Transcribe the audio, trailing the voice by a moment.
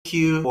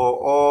Thank you for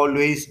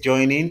always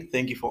joining.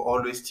 Thank you for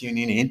always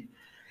tuning in.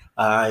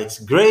 It's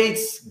great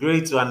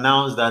to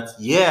announce that,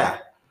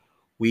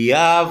 we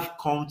have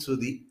come to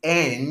the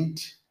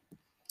end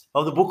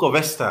of the book of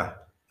Esther.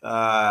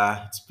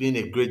 It's been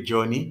a great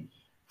journey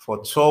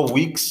for 12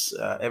 weeks.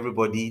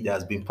 Everybody that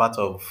has been part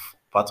of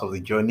the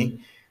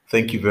journey,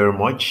 thank you very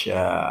much.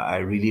 I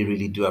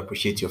really do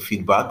appreciate your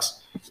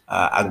feedbacks.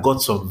 I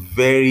got some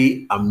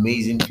very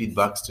amazing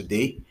feedbacks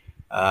today.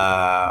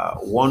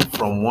 One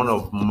from one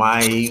of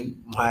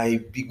my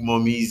big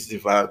mummies,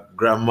 if I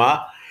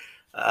grandma.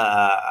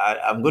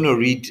 I'm going to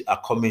read a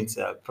comment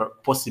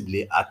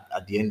possibly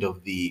at the end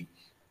of the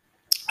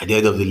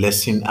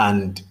lesson,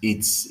 and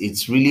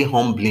it's really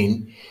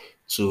humbling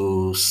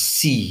to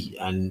see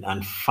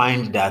and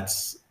find that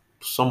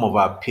some of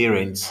our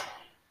parents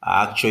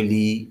are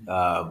actually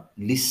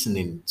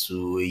listening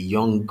to a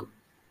young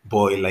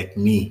boy like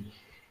me.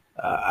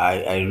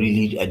 I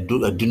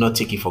do not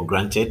take it for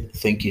granted.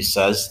 Thank you,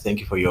 sirs. Thank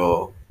you for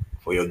your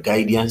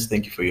guidance.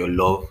 Thank you for your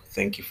love.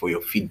 Thank you for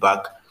your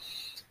feedback.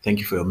 Thank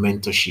you for your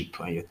mentorship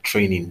and your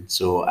training.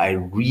 So I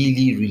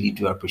really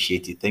do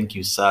appreciate it. Thank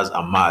you, sirs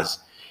and Mars.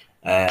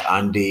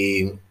 And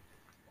the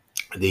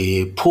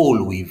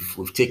poll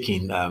we've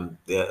taken,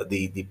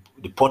 the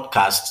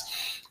podcast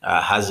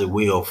has a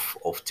way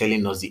of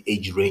telling us the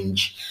age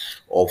range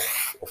of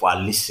our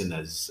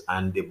listeners,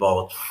 and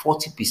about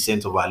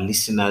 40% of our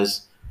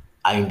listeners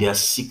are in their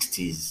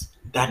 60s.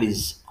 That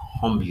is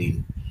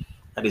humbling.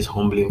 That is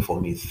humbling for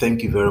me.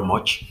 Thank you very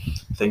much.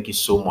 Thank you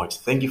so much.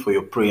 Thank you for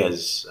your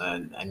prayers.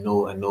 And I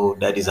know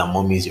daddies and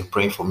mommies, you're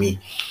praying for me.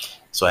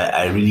 So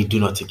I really do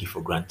not take it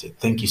for granted.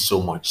 Thank you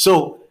so much.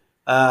 So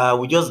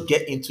we just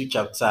get into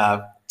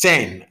chapter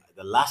 10,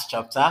 the last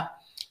chapter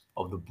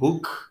of the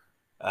book.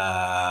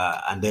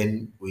 And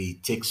then we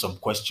take some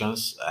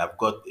questions. I've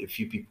got a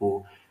few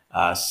people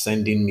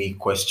sending me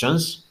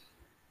questions.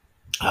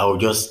 I'll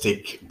just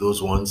take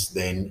those ones.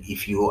 Then,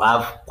 if you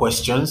have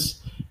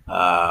questions,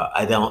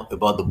 either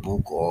about the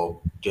book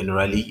or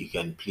generally, you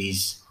can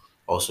please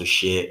also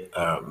share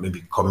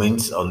maybe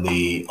comments on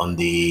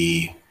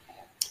the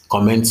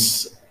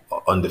comments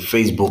on the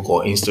Facebook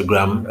or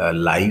Instagram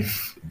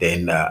live.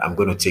 Then I'm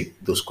going to take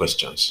those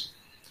questions.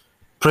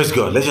 Praise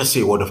God. Let's just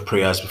say a word of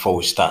prayers before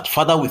we start.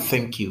 Father, we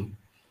thank you.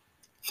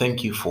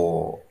 Thank you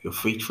for your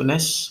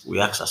faithfulness. We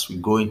ask as we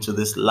go into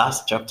this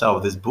last chapter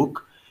of this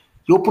book,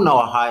 you open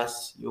our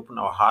eyes, you open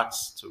our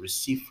hearts to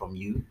receive from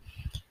you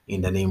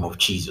in the name of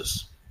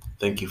Jesus.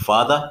 Thank you,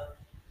 Father.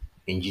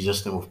 In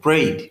Jesus' name we've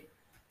prayed.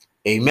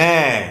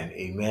 Amen.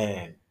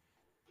 Amen.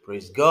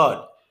 Praise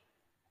God.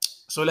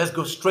 So let's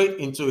go straight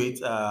into it.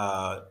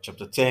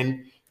 Chapter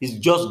 10. It's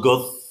just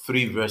got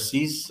 3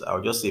 verses.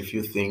 I'll just say a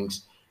few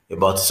things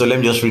about it. So let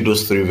me just read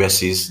those 3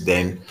 verses.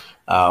 Then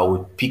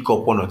we'll pick up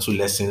 1 or 2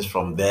 lessons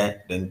from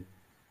there. Then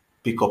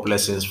pick up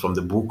lessons from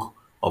the book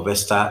of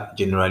Esther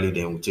generally.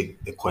 Then we'll take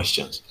the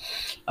questions.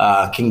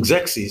 King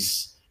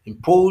Xerxes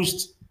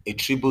imposed a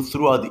tribute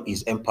throughout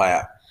his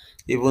empire,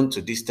 even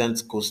to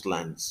distant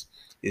coastlands.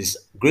 His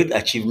great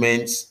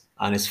achievements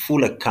and the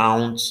full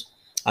account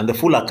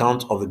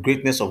of the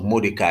greatness of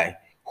Mordecai,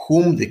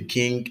 whom the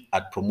king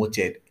had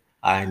promoted,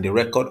 are in the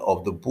record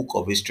of the book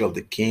of history of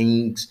the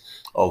kings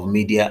of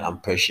Media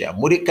and Persia.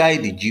 Mordecai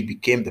the Jew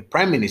became the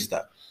prime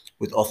minister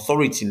with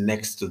authority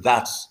next to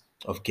that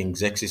of King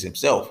Xerxes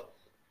himself.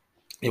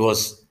 He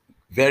was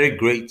very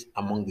great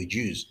among the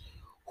Jews,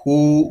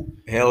 who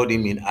held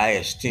him in high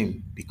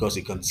esteem because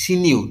he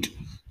continued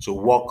to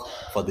work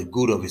for the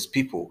good of his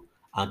people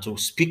and to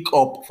speak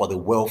up for the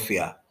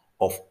welfare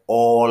of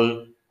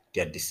all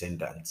their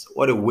descendants.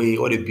 What a way,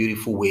 what a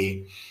beautiful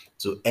way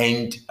to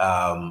end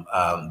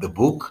the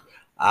book.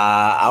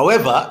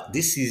 However,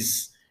 this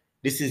is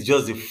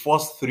just the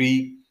first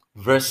 3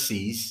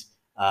 verses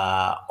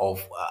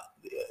of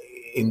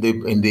in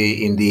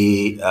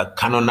the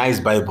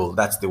canonized Bible.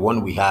 That's the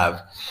one we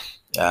have.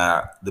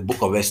 The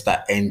book of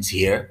Esther ends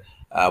here.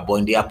 But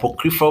in the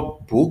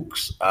apocryphal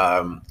books,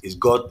 it's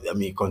got,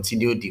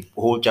 continued, the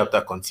whole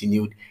chapter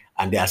continued,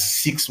 and there are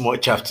 6 more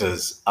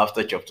chapters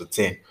after chapter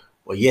 10.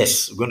 But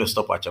yes, we're going to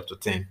stop at chapter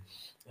 10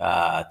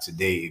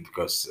 today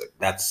because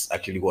that's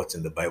actually what's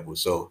in the Bible.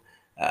 So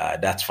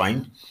that's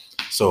fine.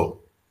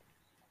 So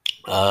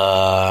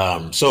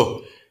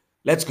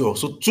let's go.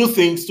 So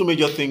 2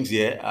 major things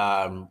here.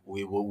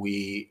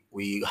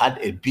 We had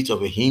a bit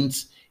of a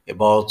hint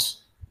about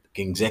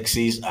King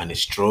Xerxes and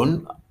his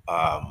throne.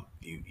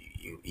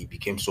 He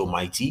became so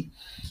mighty,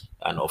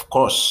 and of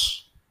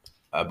course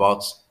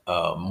about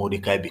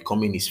Mordecai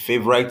becoming his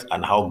favorite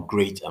and how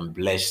great and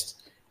blessed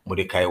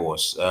Mordecai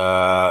was.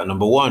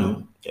 Number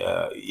one,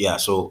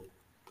 So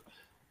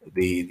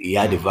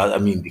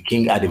the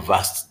king had a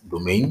vast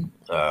domain.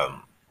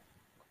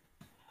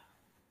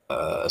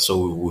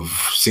 So we've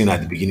seen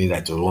at the beginning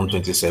that it was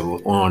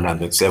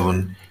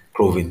 127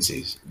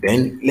 provinces.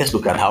 Then let's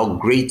look at how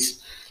great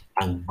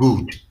and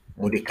good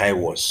Mordecai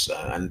was,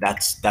 and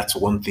that's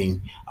one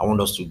thing I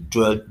want us to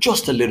dwell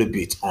just a little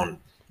bit on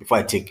before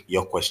I take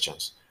your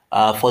questions.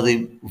 For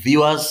the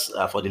viewers,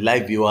 for the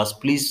live viewers,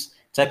 please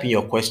Type in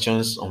your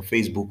questions on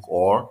Facebook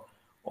or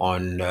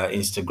on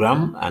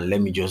Instagram, and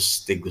let me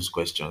just take those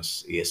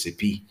questions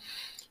ASAP.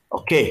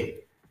 Okay,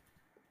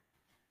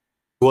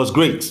 it was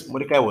great.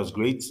 Mordecai was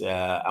great,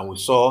 and we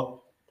saw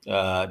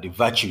the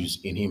virtues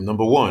in him.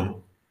 Number one,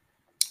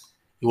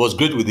 he was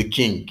great with the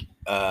king,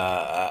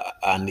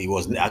 and he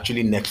was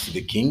actually next to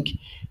the king. He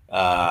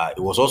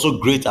was also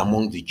great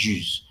among the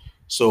Jews.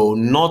 So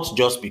not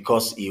just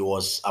because he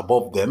was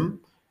above them,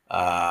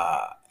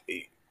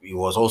 he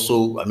was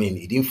also. I mean,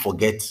 he didn't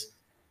forget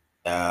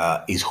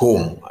his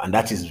home, and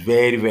that is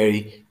very,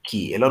 very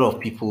key. A lot of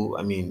people,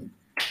 I mean,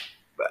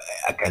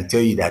 I can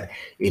tell you that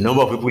a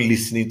number of people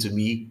listening to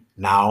me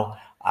now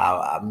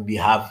maybe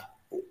have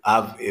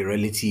a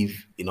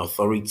relative in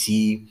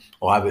authority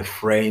or have a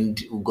friend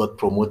who got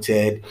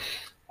promoted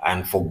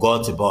and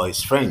forgot about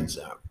his friends.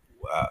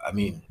 I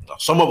mean,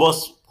 some of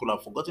us could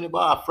have forgotten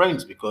about our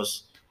friends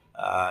because,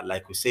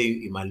 like we say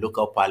in my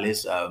local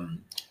palace,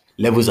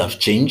 levels have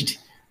changed.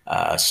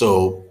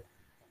 So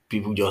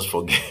people just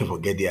forget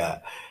forget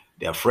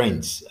their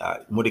friends.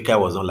 Mordecai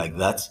was not like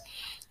that.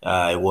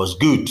 It was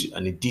good,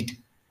 and it did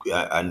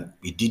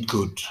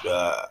good.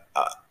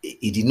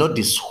 He did not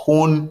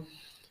disown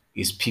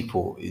his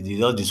people. He did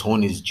not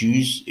disown his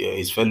Jews,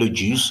 his fellow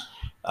Jews,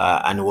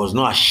 and he was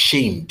not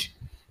ashamed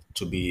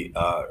to be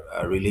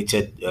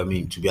related. I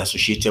mean, to be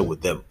associated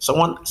with them.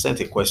 Someone sent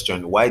a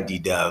question: why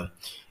did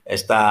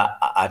Esther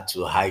had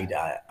to hide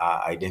her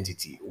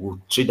identity? We'll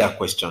treat that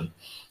question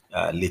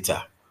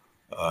later.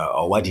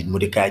 Or why did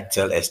Mordecai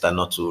tell Esther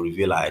not to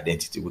reveal her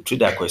identity? We'll treat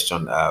that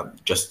question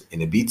just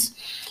in a bit.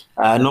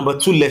 Number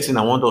two lesson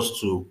I want us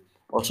to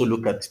also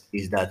look at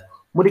is that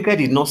Mordecai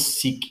did not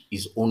seek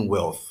his own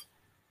wealth.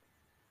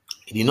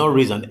 He did not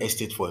raise an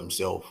estate for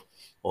himself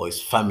or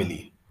his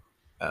family.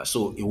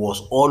 So he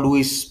was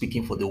always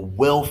speaking for the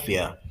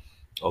welfare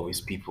of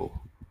his people.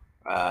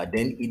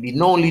 Then he did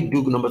not only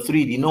do number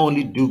three, he did not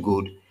only do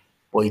good,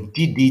 but he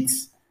did it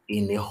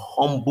in a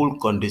humble,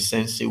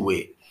 condescending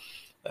way.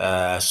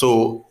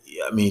 So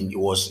I mean,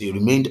 it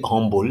remained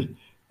humble.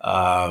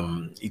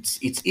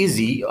 It's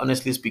easy,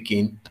 honestly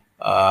speaking.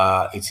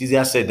 It's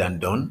easier said than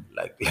done,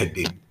 like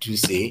they do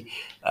say.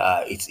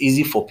 It's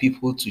easy for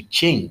people to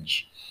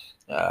change,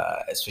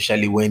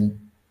 especially when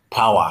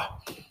power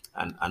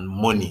and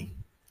money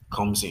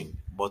comes in.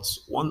 But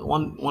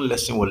one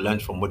lesson we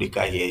learned from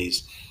Mordecai here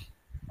is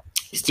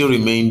he still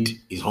remained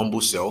his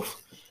humble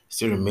self.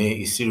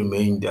 He still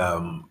remained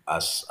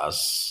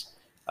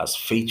as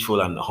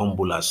faithful and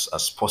humble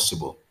as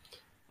possible.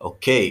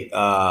 Okay,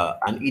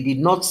 and he did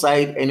not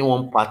side any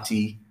one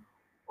party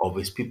of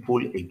his people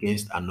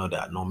against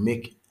another, nor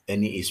make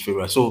any his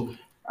favor. So,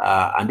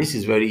 and this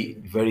is very,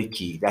 very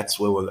key. That's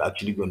where we're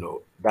actually going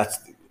to. That's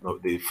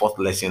the fourth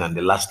lesson and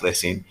the last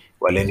lesson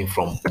we're learning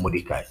from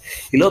Mordecai.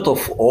 A lot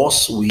of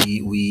us,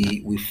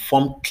 we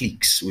form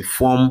cliques, we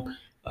form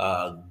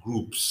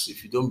groups.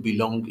 If you don't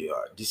belong,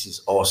 this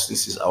is us.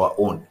 This is our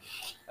own.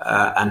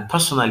 And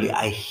personally,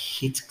 I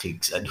hate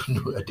cliques. I don't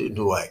know. I don't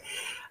know why.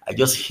 I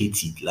just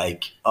hate it.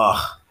 Like,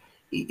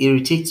 it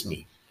irritates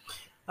me.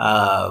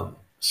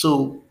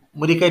 So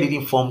Mordecai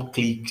didn't form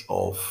clique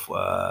of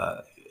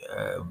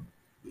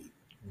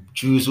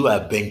Jews who are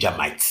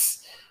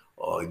Benjamites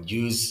or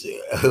Jews,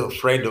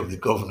 friend of the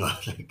governor,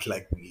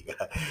 like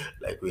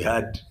we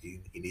had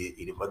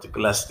in a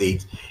particular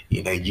state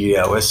in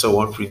Nigeria where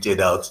someone printed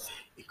out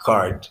a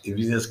card, a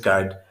business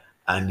card,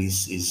 and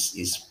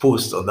his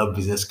post on that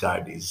business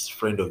card is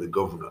friend of the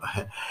governor.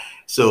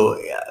 So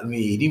yeah, I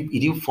mean, he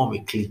didn't form a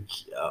clique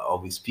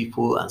of his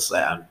people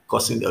and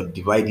causing or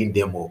dividing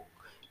them up,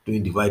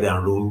 doing divide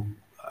and rule,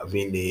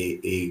 having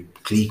a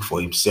clique for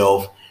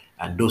himself,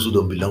 and those who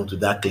don't belong to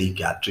that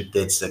clique are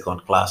treated second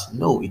class.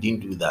 No, he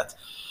didn't do that.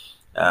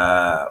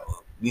 Uh,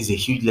 this is a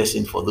huge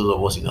lesson for those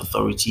of us in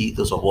authority,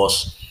 those of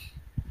us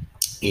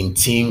in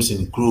teams,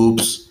 in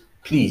groups.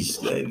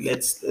 Please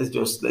let's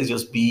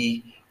just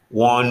be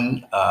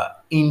one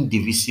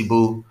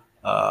indivisible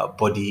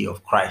body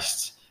of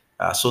Christ.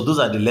 So those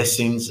are the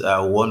lessons we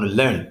want to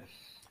learn.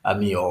 I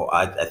mean, or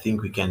I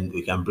think we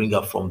can bring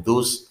up from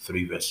those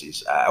three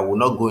verses. I will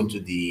not go into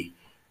the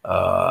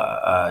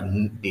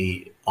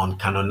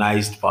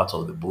uncanonized part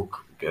of the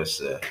book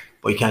because,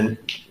 but you can.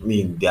 I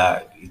mean,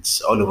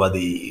 it's all over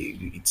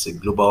It's a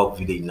global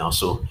village now,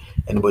 so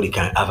anybody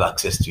can have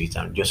access to it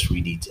and just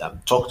read it.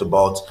 Talked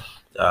about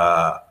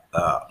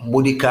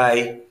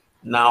Mordecai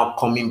now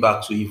coming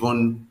back to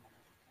even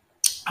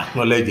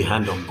acknowledge the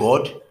hand of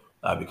God,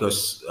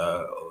 because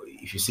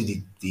if you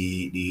see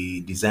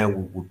the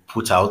design we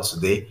put out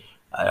today,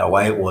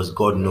 why was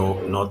God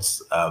not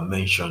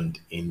mentioned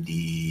in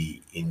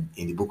the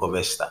book of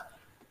Esther?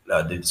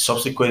 The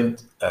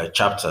subsequent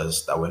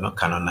chapters that were not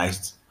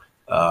canonized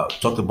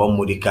talked about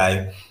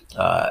Mordecai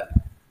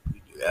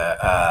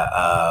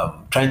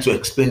trying to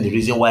explain the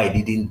reason why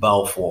he didn't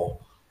bow for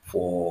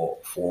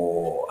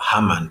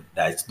Haman.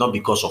 That it's not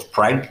because of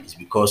pride; it's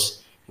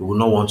because he would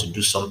not want to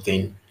do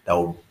something that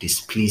would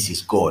displease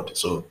his God.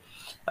 So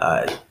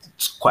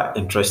it's quite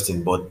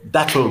interesting. But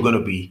that's where we're going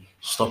to be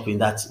stopping.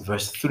 That's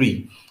verse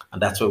 3,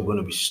 and that's where we're going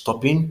to be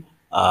stopping.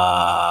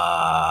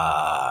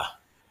 Uh,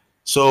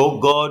 so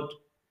God,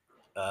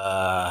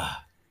 uh,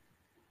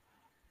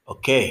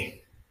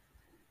 okay.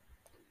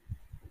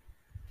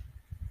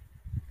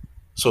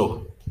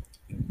 So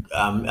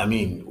I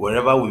mean,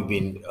 wherever we've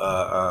been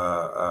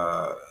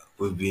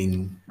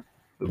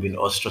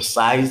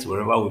ostracized,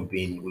 wherever we've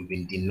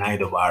been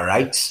denied of our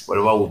rights,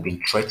 wherever we've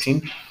been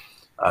threatened,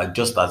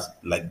 just as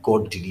like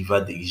God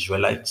delivered the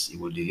Israelites, He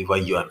will deliver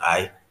you and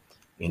I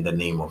in the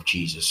name of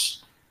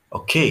Jesus.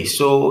 Okay,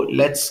 so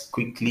let's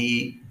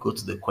quickly go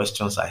to the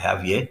questions I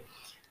have here.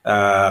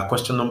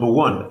 Question number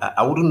one.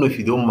 I wouldn't know if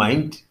you don't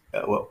mind.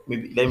 Well,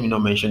 maybe let me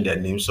not mention their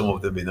names. Some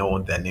of them may not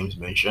want their names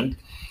mentioned.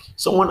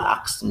 Someone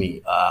asked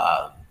me,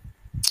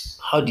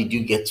 how did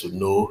you get to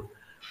know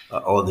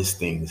all these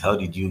things? How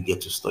did you get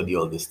to study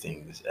all these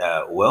things?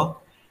 At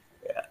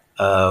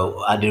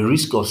the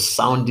risk of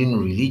sounding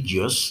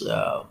religious,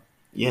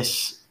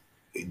 yes,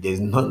 there's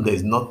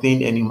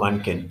nothing any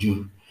man can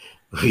do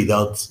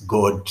without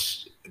God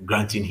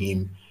granting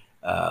him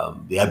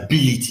the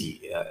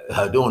ability.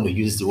 I don't want to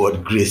use the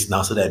word grace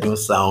now so that I don't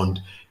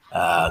sound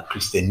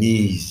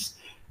Christianese.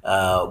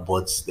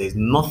 But there's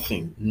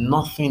nothing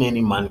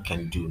any man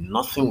can do,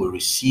 nothing we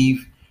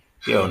receive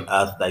here on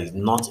earth that is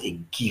not a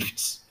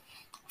gift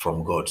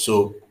from God.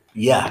 So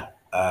yeah,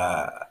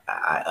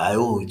 I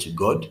owe it to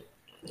God,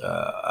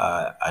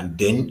 and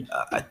then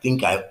I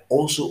think I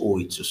also owe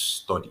it to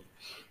study.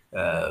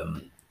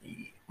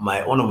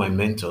 My One of my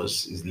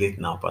mentors is late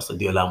now, Pastor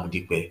Diola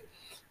Mudipe,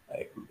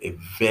 a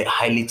very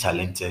highly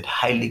talented,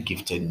 highly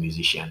gifted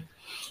musician,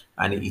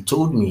 and he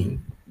told me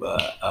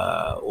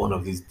one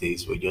of these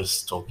days we're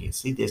just talking.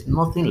 See, there's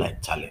nothing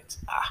like talent.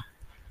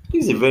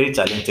 He's a very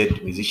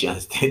talented musician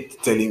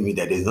telling me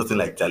that there's nothing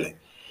like talent.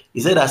 He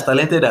said, as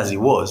talented as he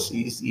was,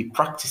 he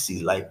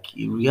practices, like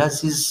he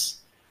rehearses.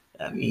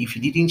 I mean, if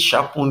he didn't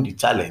sharpen the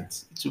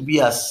talent, it would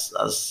be as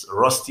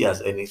rusty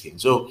as anything.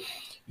 So,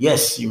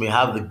 yes, you may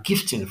have the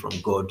gifting from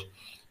God,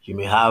 you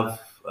may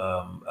have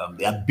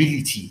the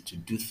ability to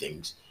do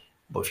things,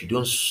 but if you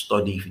don't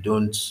study, if you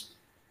don't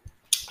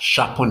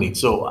sharpen it.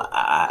 So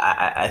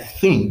I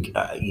think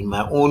in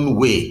my own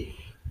way,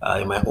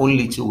 in my own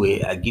little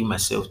way, I give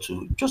myself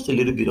to just a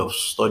little bit of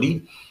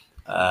study.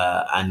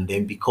 And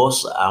then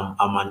because I'm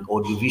an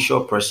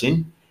audiovisual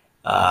person,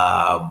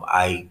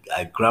 I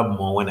grab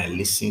more when I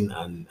listen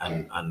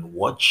and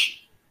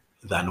watch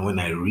than when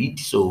I read.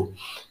 So,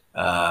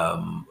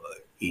 um,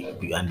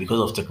 and because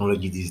of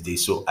technology these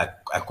days, so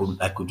I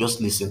could just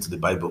listen to the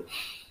Bible.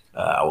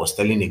 I was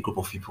telling a group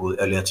of people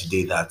earlier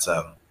today that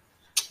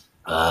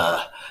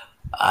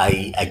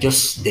I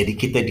just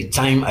dedicated the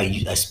time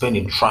I spent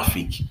in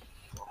traffic.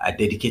 I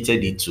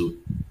dedicated it to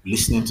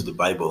listening to the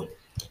Bible,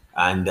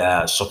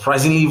 and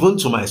surprisingly, even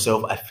to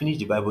myself, I finished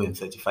the Bible in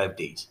 35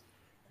 days,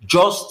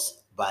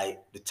 just by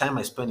the time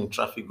I spent in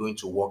traffic going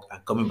to work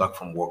and coming back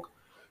from work.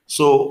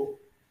 So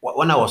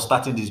when I was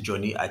starting this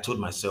journey, I told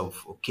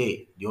myself,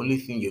 okay, the only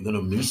thing you're going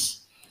to miss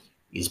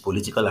is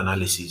political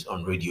analysis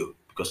on radio,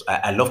 because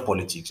I love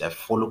politics. I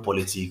follow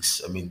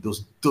politics. I mean,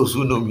 those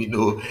who know me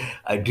know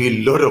I do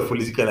a lot of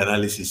political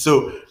analysis.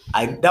 So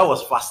that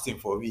was fasting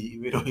for me.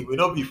 It may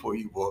not be for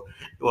you, but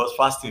it was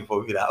fasting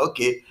for me. That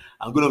okay,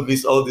 I'm gonna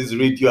miss all these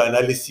radio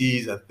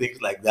analysis and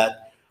things like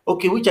that.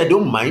 Okay, which I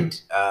don't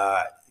mind.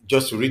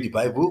 Just to read the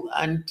Bible,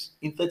 and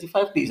in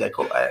 35 days, I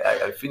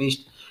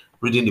finished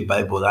reading the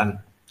Bible, and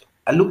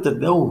I looked at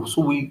them. Oh,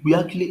 so we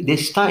actually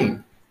there's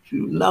time. If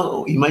you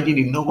now imagine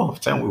the number of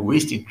time we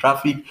waste in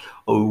traffic,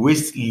 or we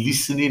waste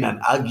listening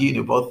and arguing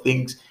about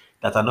things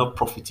that are not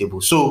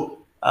profitable. So,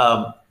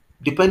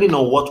 depending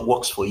on what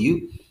works for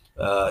you,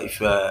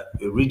 if you're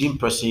a reading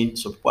person,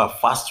 some people are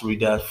faster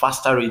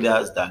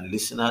readers than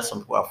listeners. Some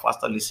people are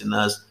faster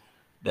listeners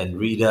than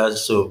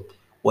readers. So,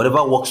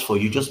 whatever works for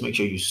you, just make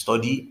sure you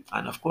study,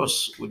 and of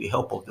course, with the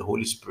help of the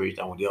Holy Spirit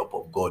and with the help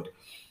of God.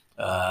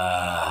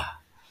 Uh,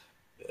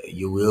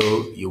 you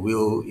will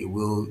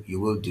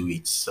do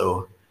it.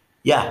 So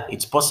yeah,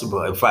 it's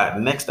possible. In fact,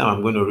 next time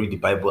I'm going to read the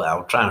Bible,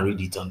 I'll try and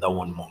read it under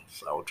 1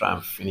 month. I'll try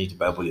and finish the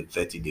Bible in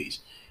 30 days.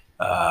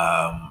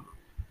 um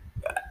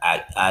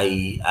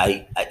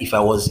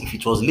if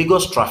it was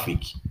Lagos traffic,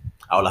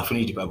 I would have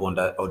finished the Bible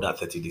under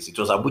 30 days. It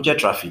was Abuja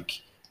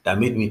traffic that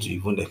made me to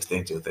even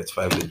extend to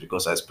 35 days,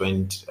 because I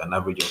spent an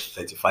average of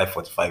 35 to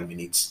 45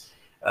 minutes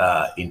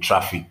in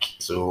traffic.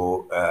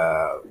 So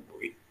a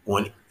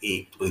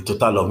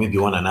total of maybe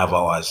 1.5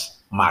 hours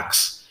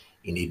max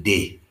in a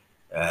day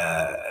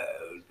uh,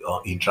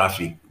 in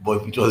traffic.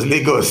 But if it was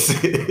Lagos,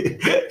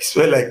 it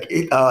spent like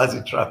 8 hours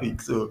in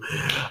traffic. So,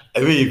 I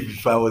mean,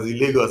 if I was in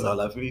Lagos, I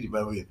would have finished the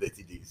Bible in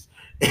 30 days.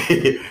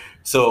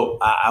 So,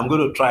 I'm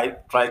going to try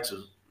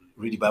to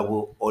read the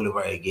Bible all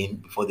over again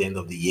before the end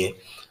of the year.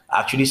 I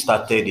actually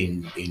started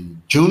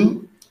in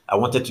June. I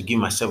wanted to give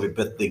myself a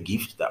birthday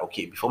gift that,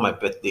 okay, before my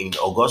birthday in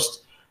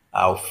August,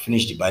 I'll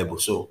finish the Bible.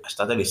 So I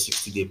started a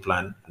 60-day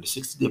plan, and the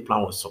 60-day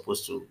plan was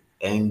supposed to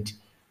end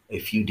a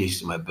few days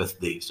to my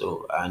birthday.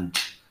 So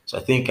I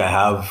think I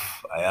have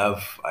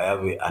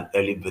an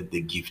early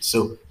birthday gift.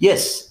 So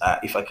yes,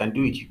 if I can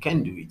do it, you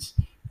can do it.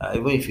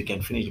 even if you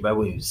can finish the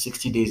Bible in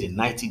 60 days, in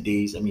 90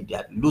 days. I mean, there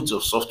are loads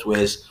of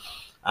softwares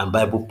and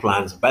Bible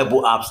plans,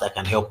 Bible apps that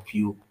can help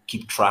you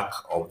keep track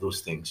of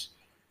those things.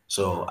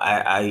 So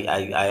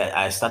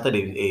I started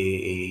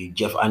a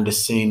Jeff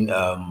Anderson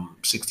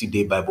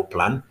 60-day Bible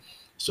plan.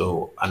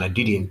 So, and I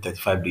did it in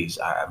 35 days.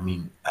 I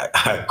mean,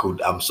 I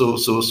could, I'm so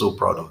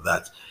proud of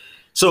that.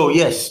 So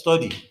yes,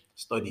 study.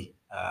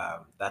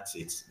 That's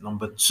it.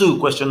 Number two,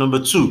 question number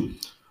two.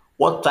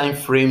 What time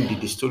frame did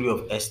the story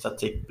of Esther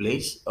take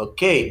place?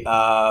 Okay.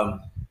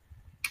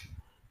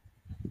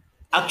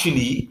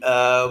 Actually,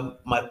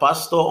 my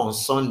pastor on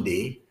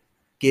Sunday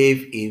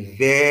gave a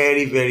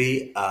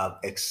very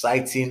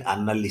exciting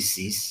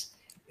analysis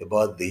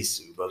about this,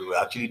 because we're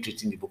actually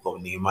treating the book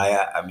of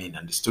Nehemiah. I mean,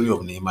 and the story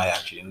of Nehemiah,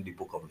 actually, not the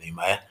book of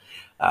Nehemiah.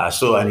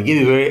 And he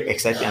gave a very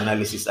exciting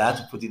analysis. I had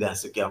to put it and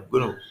say, okay, I'm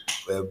going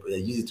to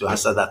use it to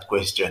answer that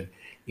question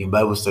in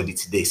Bible study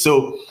today.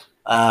 So,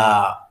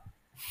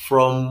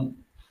 from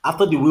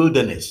after the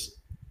wilderness,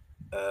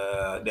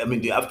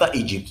 after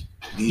Egypt,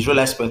 the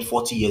Israelites spent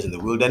 40 years in the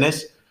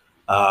wilderness.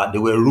 They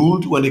were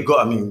ruled when they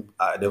got,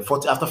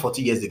 after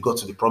 40 years, they got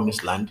to the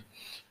promised land.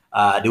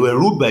 They were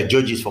ruled by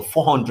judges for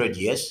 400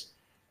 years.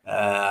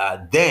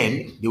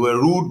 Then they were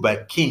ruled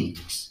by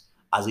kings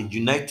as a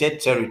united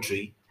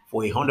territory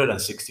for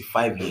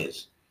 165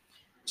 years.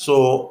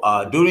 So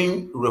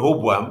during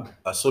Rehoboam,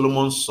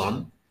 Solomon's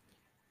son,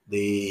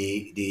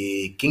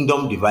 the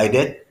kingdom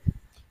divided.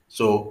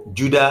 So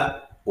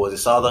Judah was the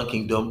southern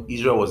kingdom,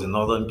 Israel was the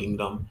northern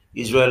kingdom.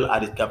 Israel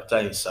had its capital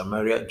in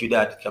Samaria, Judah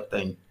had its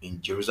capital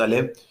in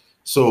Jerusalem.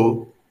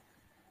 So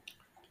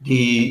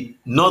the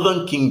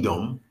northern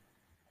kingdom,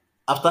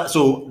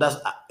 so that's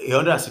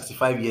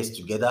 165 years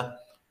together.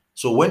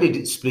 So when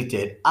they split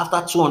it,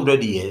 after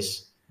 200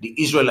 years, the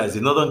Israelites,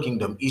 the northern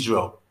kingdom,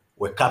 Israel,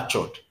 were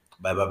captured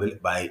by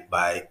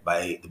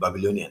the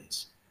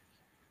Babylonians.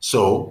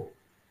 So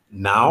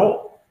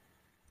now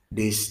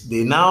they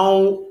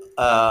now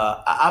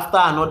after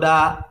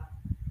another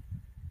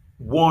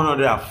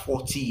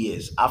 140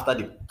 years after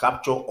the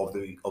capture of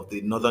the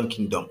northern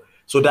kingdom,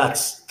 so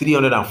that's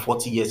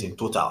 340 years in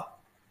total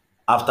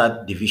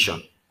after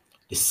division,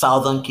 the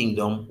southern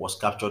kingdom was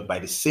captured by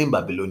the same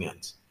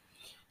Babylonians.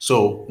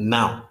 So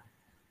now,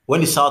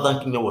 when the southern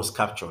kingdom was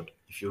captured,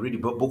 if you read the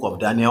book of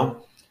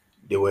Daniel,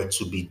 they were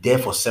to be there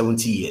for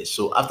 70 years.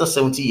 So after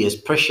 70 years,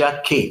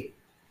 Persia came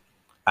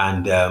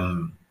and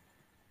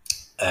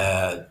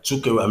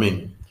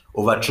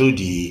overthrew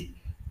the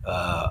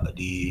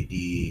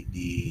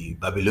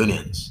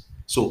Babylonians.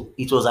 So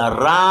it was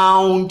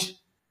around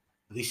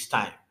this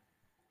time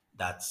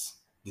that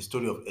the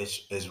story of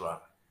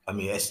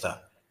Esther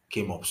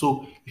came up.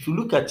 So if you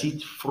look at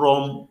it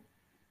from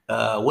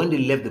when they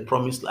left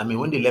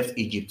when they left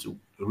Egypt to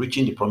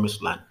reaching the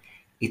promised land,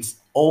 it's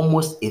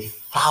almost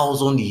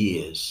 1,000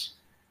 years.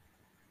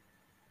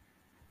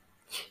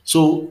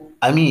 So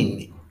I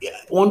mean,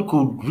 one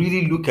could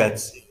really look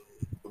at,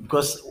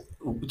 because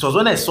it was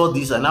when I saw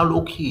this and now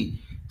okay,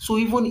 so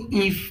even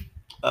if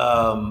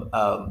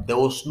there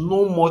was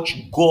no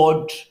much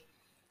God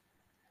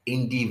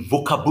in the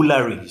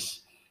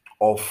vocabularies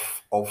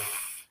of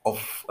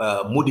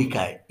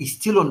Mordecai, he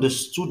still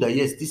understood that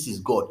yes, this is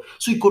God.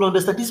 So he could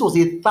understand this was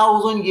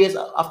 1,000 years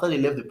after they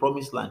left the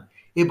promised land.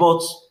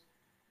 But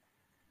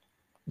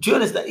do you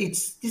understand?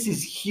 This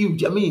is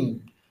huge. I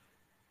mean,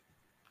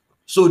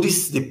 so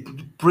the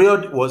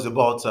period was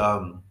about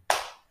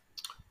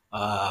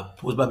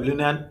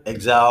post-Babylonian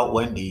exile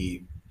when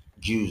the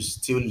Jews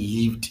still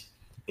lived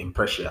in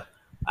Persia.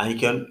 And you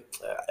can,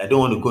 I don't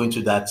want to go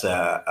into that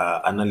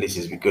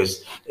analysis,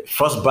 because the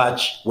first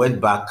batch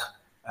went back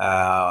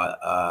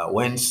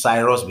when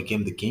Cyrus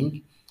became the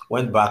king,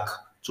 went back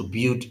to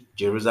build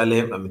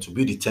Jerusalem, to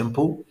build the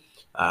temple,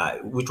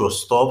 which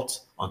was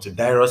stopped until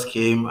Darius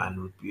came.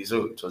 And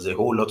so it was a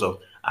whole lot of,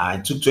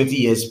 it took 20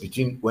 years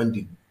between when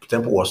the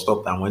temple was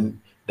stopped and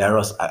when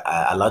Darius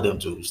allowed them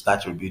to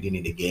start rebuilding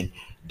it again.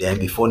 Then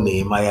before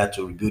Nehemiah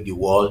to rebuild the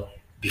wall,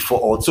 before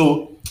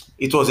also,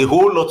 it was a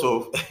whole lot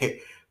of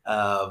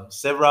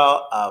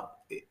several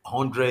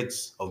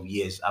hundreds of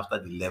years after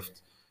they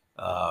left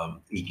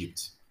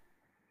Egypt.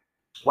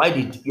 Why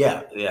did,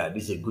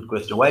 this is a good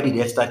question. Why did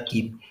Esther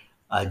keep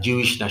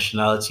Jewish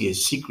nationality a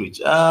secret?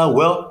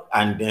 Well,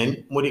 and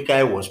then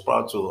Mordecai was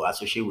proud to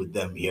associate with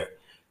them here.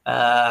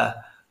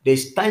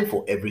 There's time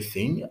for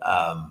everything.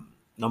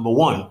 Number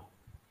one,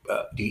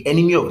 the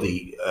enemy of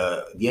the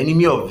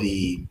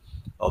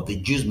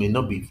Jews may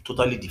not be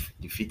totally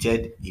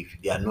defeated if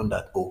they are known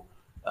that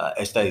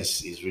Esther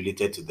is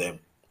related to them.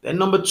 Then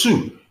number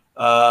two,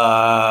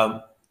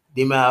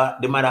 they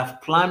might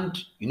have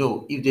planned,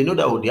 if they know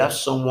that they have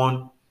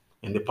someone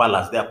in the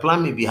palace, their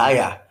plan may be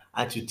higher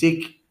and to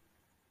take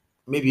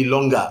maybe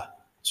longer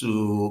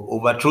to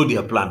overthrow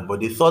their plan. But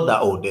they thought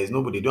that, there's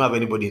nobody, they don't have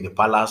anybody in the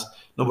palace,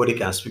 nobody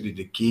can speak to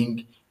the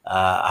king.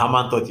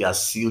 Haman thought he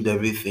has sealed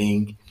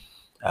everything.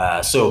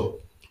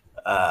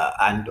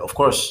 And of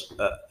course,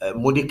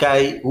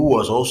 Mordecai, who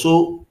was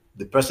also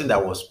the person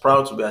that was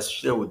proud to be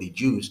associated with the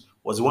Jews,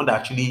 was the one that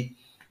actually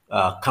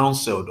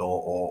counseled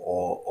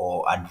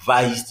or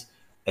advised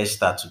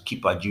Esther to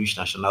keep her Jewish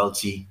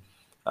nationality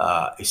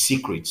a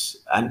secret.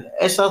 And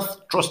Esther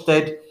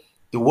trusted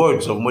the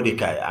words of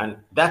Mordecai, and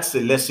that's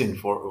a lesson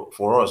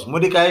for us.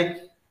 Mordecai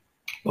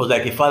was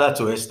like a father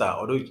to Esther,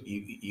 although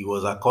he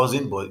was a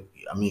cousin, but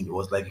I mean, it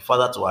was like a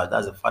father to her.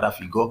 That's a father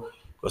figure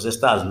because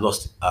Esther has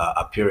lost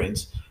her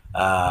parents.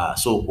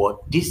 So,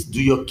 but this,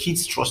 do your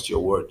kids trust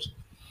your words?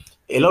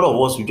 A lot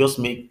of us, we just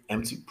make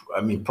empty,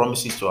 I mean,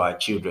 promises to our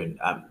children.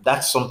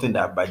 That's something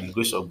that, by the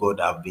grace of God,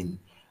 I've been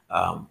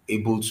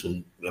able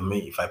to. I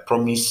mean, if I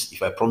promise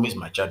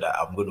my child that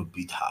I'm going to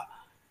beat her,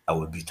 I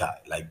will beat her.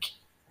 Like,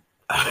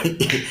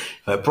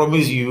 if I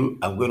promise you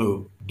I'm going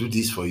to do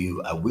this for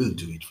you, I will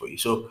do it for you.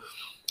 So,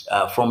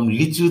 from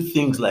little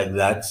things like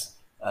that,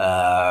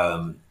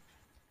 um,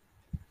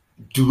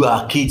 do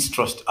our kids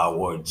trust our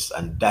words?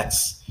 And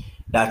that's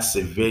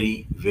a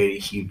very, very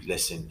huge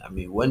lesson. I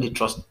mean, when they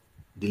trust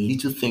the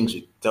little things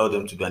we tell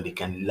them to do and they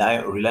can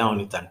rely on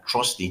it and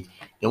trust it,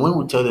 then when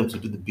we tell them to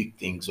do the big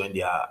things when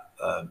they are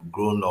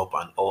grown up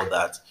and all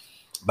that,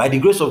 by the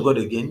grace of God,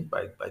 again,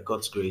 by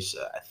God's grace,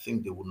 I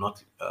think they will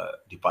not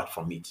depart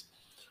from it.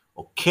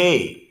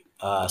 Okay.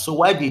 So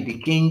why did the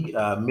king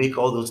make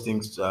all those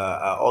things,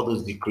 all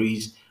those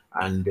decrees,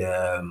 and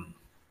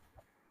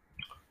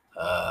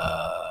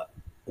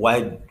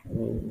why,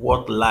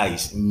 what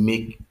lies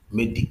made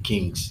the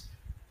kings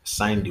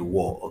sign the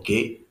war?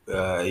 Okay,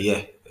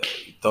 yeah,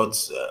 he thought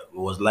it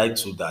was lied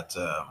to that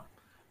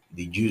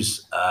the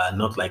Jews are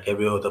not like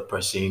every other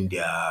person. They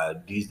are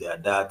this, they are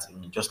that,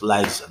 and just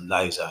lies and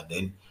lies. And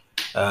then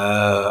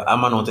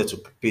Aman wanted to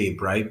pay a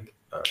bribe.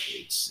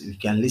 You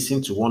can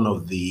listen to one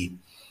of the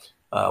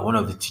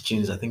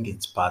teachings. I think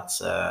it's part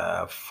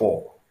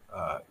 4.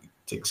 It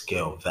takes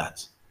care of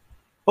that.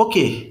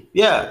 Okay,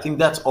 yeah, I think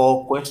that's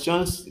all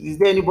questions. Is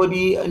there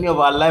anybody, any of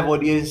our live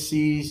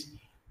audiences,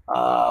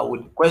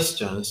 with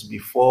questions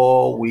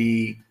before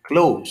we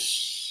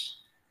close?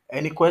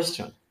 Any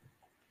question?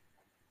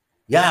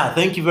 Yeah,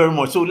 thank you very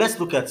much. So let's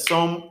look at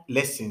some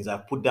lessons I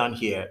put down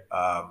here.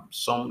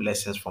 Some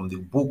lessons from the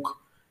book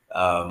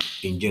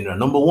in general.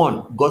 Number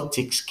one, God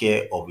takes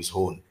care of His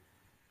own,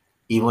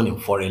 even in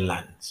foreign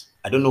lands.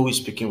 I don't know who is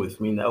speaking with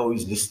me now, who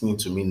is listening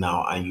to me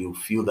now, and you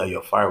feel that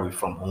you're far away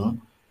from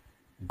home.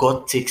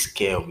 God takes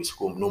care of His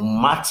home, no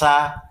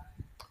matter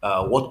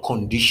what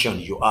condition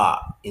you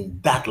are in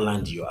that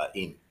land you are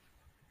in.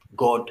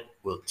 God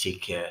will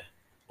take care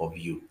of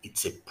you.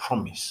 It's a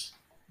promise.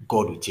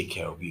 God will take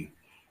care of you.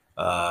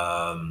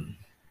 Um,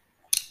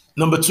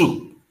 Number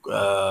two,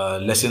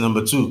 lesson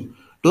number two: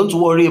 don't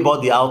worry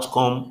about the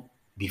outcome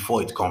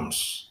before it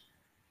comes.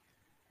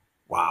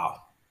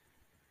 Wow.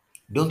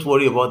 Don't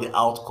worry about the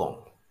outcome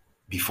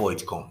before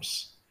it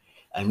comes.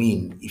 I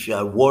mean, if you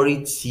are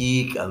worried,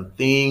 sick, and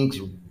things,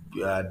 you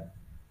are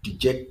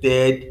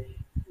dejected,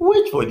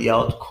 wait for the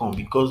outcome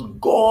because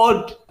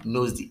God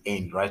knows the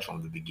end right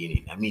from the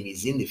beginning. I mean,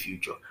 it's in the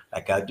future.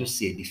 Like I just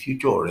said, the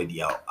future already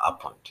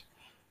happened.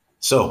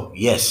 So,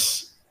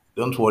 yes,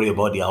 don't worry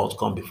about the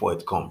outcome before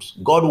it comes.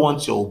 God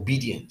wants your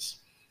obedience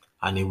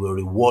and He will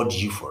reward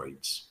you for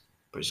it.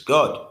 Praise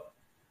God.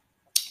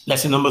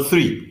 Lesson number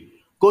three: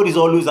 God is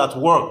always at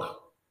work,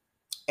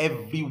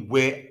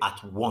 everywhere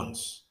at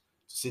once,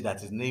 to see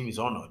that His name is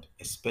honored,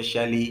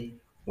 especially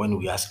when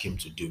we ask Him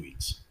to do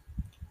it.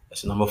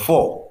 Lesson number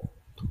four: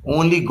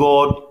 only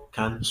God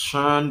can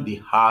turn the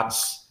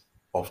hearts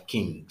of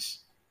kings.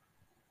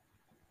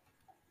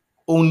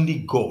 Only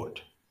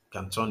God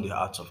can turn the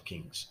hearts of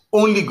kings.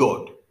 Only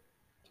God.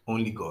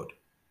 Only God.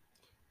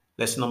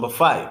 Lesson number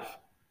five: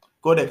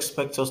 God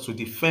expects us to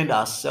defend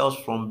ourselves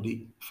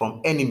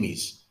from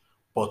enemies,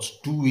 but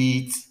do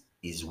it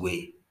His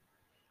way.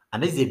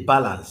 And there's a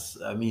balance.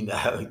 I mean,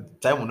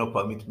 time will not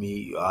permit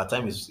me. Our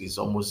time is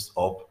almost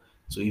up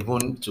to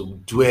even to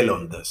dwell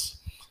on this.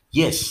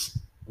 Yes,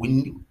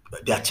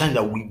 there are times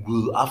that we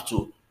will have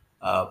to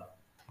uh,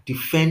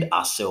 defend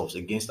ourselves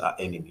against our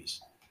enemies.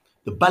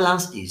 The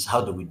balance is,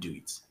 how do we do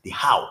it? The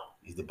how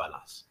is the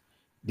balance.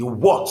 The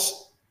what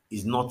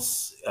is not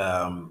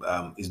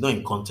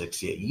in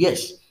context here.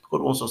 Yes,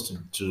 God wants us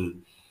to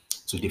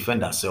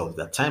defend ourselves.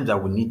 There are times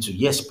that we need to,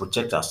 yes,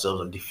 protect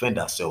ourselves and defend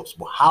ourselves.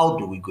 But how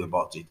do we go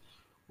about it?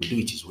 We do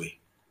it His way.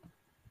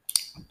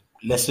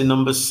 Lesson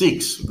number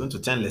 6. We're going to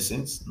 10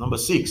 lessons. Number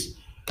 6: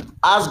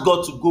 ask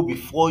God to go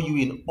before you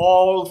in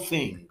all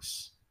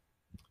things,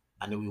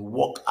 and He will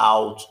work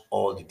out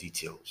all the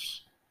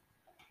details.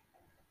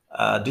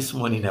 This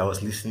morning, I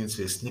was listening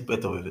to a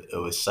snippet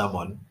of a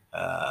sermon,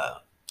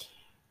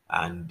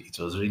 and it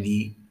was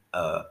really,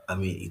 I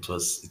mean, it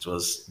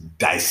was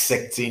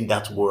dissecting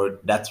that word,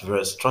 that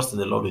verse: trust in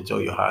the Lord with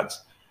all your heart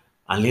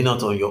and lean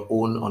not on your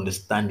own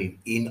understanding.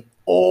 In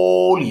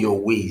all your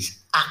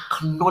ways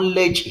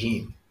acknowledge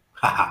Him.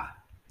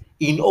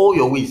 In all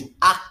your ways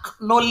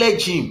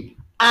acknowledge Him,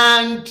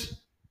 and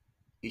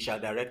He shall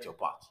direct your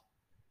path.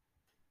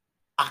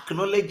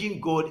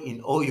 Acknowledging God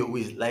in all your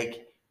ways,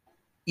 like,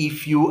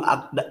 if you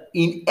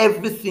in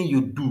everything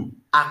you do,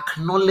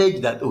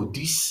 acknowledge that, oh,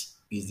 this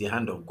is the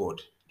hand of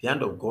God. The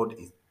hand of God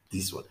is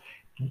this one.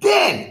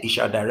 then he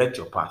shall direct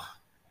your path.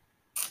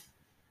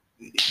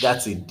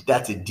 That's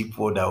a deep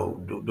word.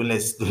 Don't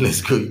let's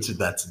go into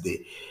that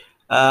today.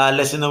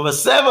 Lesson number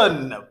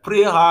 7: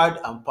 pray hard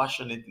and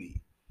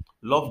passionately.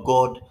 Love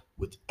God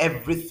with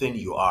everything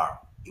you are.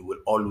 He will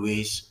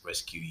always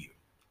rescue you.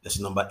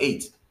 Lesson number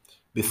 8: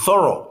 be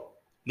thorough,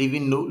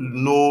 leaving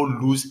no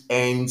loose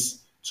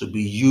ends to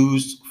be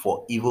used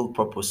for evil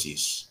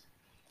purposes.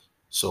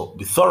 So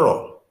be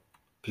thorough.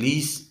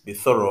 Please be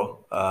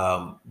thorough.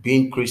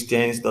 Being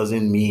Christians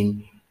doesn't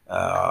mean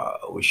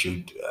we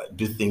should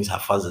do things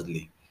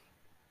haphazardly.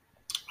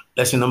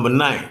 Lesson number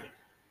 9.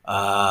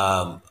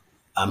 Um,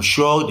 I'm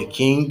sure the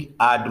king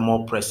had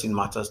more pressing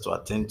matters to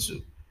attend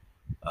to.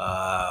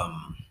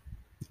 Um,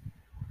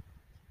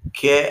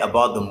 Care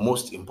about the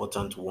most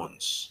important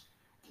ones.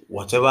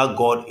 Whatever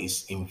God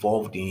is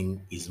involved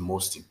in is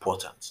most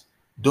important.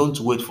 Don't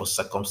wait for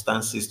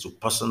circumstances to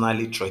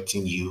personally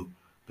threaten you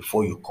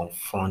before you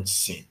confront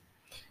sin.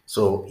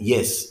 So,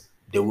 yes,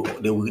 there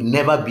will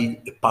never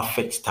be a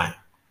perfect time.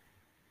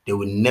 There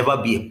will never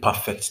be a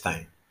perfect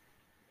time.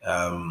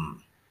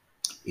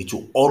 It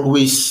will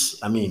always,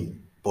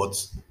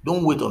 but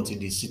don't wait until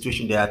the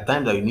situation. There are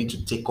times that you need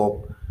to take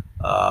up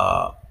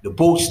the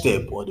bold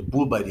step or the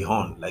bull by the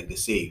horn, like they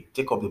say.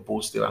 Take up the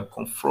bold step and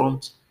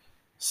confront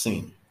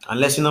sin. And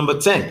lesson number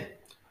 10: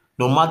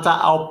 no matter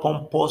how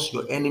pompous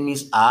your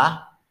enemies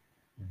are,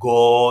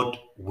 God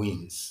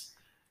wins.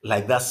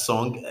 Like that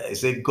song, I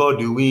said, God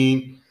will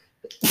win.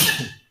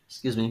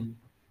 Excuse me.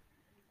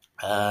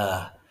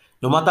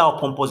 No matter how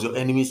pompous your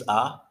enemies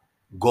are,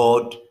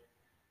 God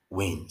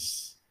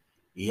wins.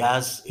 He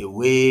has a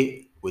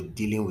way with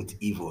dealing with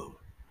evil.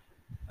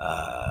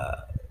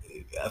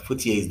 I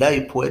put here, is that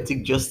a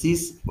poetic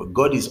justice? But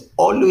God is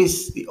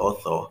always the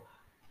author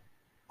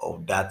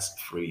of that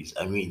phrase.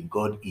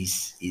 God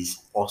is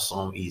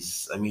awesome.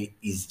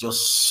 Is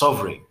just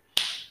sovereign.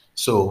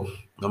 So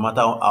no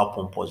matter how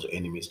pompous your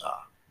enemies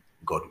are,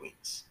 God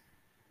wins.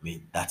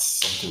 That's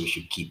something we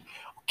should keep.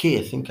 Okay,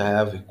 I think I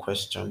have a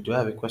question. Do I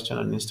have a question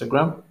on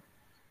Instagram?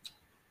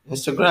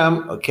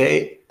 Instagram,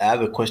 okay. I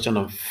have a question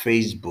on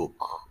Facebook.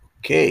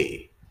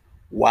 Okay.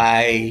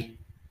 Why?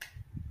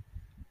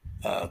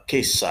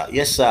 Okay, sir.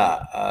 Yes,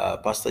 sir.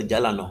 Pastor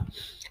Jalano.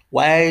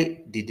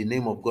 Why was the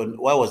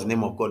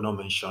name of God not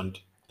mentioned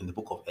in the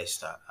book of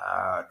Esther?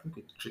 I think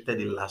we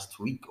treated it last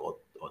week or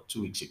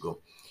 2 weeks ago.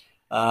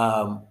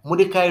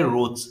 Mordecai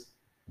wrote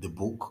the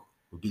book.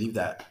 We believe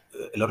that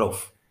a lot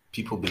of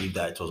people believe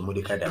that it was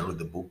Mordecai that wrote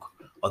the book.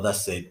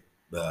 Others said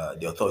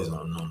the author is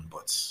not known,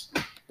 but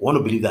we want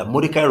to believe that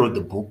Mordecai wrote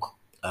the book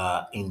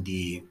in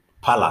the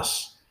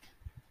palace,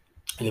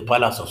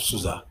 of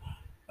Susa,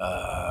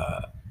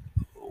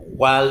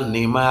 while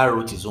Nehemiah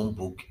wrote his own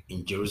book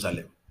in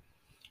Jerusalem.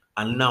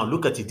 And now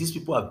look at it; these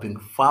people have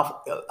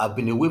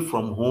been away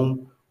from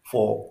home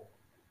for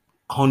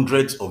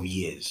hundreds of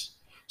years.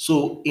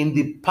 So in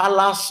the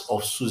palace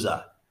of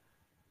Susa,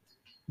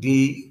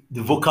 the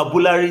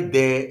vocabulary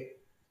there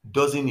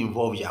doesn't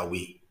involve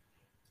Yahweh.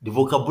 The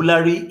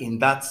vocabulary in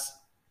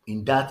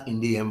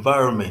the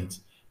environment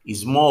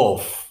is more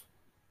of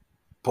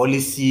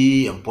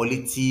policy and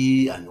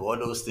polity and all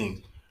those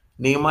things.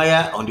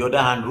 Nehemiah, on the other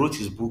hand, wrote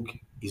his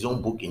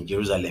own book in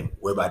Jerusalem,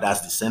 whereby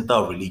that's the center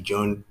of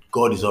religion.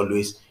 God is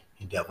always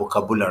in their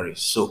vocabulary.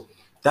 So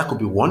that could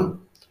be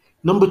one.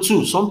 Number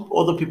two, some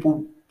other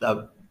people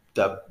that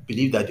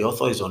believe that the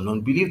author is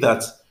unknown believe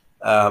that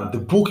the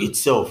book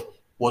itself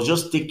was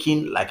just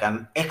taken like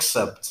an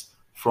excerpt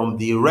from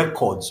the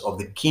records of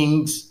the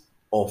kings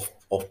of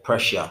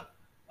Persia.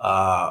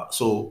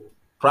 So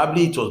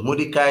probably it was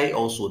Mordecai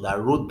also that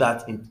wrote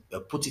that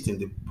put it in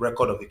the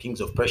record of the kings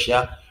of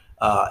Persia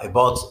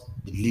about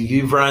the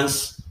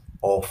deliverance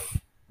of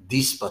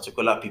these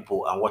particular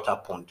people and what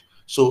happened.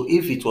 So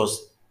if it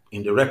was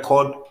in the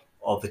record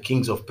of the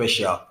kings of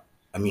Persia,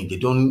 they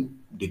don't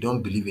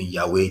believe in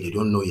Yahweh, they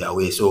don't know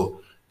Yahweh,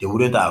 so they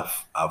wouldn't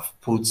have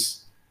put.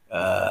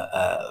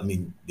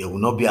 There will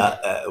not be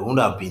wouldn't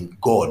have been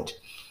God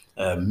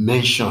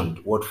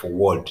mentioned word for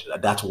word,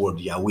 that word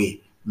Yahweh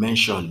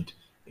mentioned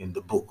in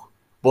the book.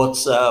 But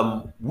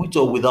with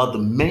or without the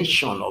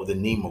mention of the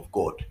name of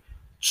God,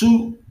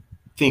 two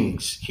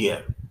things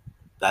here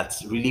that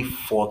really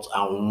fought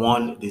and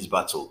won this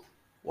battle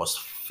was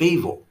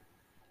favor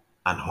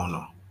and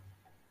honor.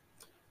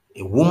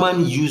 A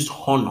woman used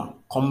honor,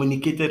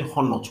 communicated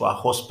honor to her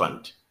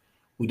husband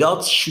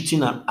without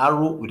shooting an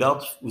arrow,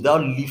 without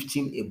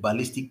lifting a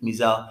ballistic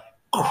missile,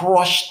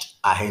 crushed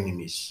her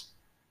enemies.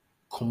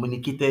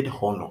 Communicated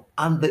honor,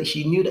 and that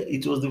she knew that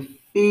it was the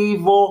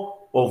favor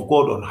of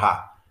God on her.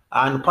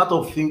 And part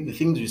of the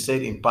things we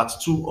said in part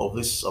two of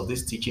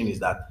this teaching is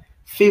that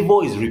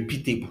favor is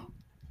repeatable.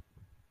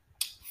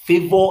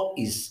 Favor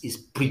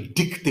is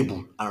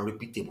predictable and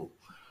repeatable.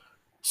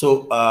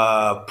 So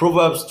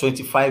Proverbs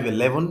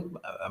 25:11,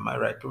 am I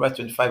right? Proverbs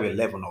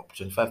 25:11 or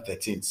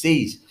 25:13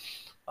 says,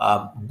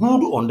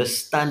 good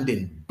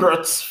understanding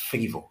births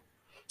favor.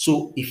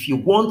 So if you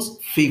want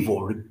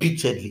favor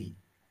repeatedly,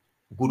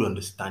 good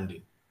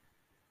understanding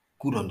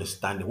good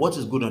understanding. What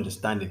is good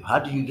understanding? How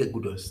do you get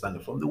good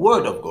understanding? From the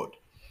word of God.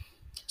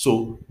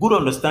 So good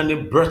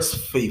understanding births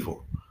favor.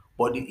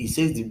 But it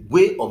says the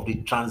way of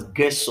the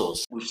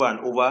transgressors we saw and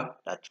over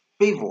that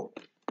favor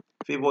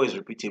is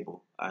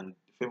repeatable, and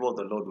the favor of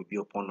the Lord will be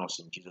upon us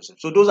in Jesus' name.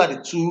 So those are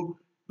the two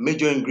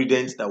major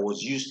ingredients that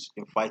was used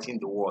in fighting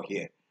the war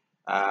here.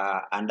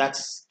 And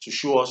that's to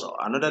show us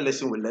another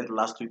lesson we learned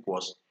last week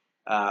was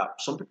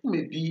some people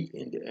may be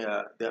in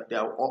the,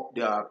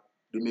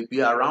 they may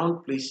be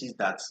around places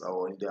that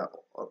or in their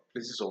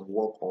places of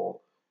work, or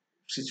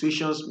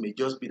situations may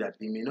just be that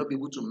they may not be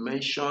able to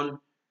mention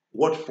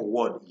word for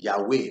word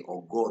Yahweh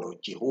or God or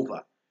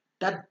Jehovah.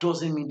 That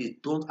doesn't mean they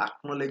don't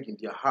acknowledge in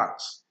their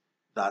hearts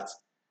that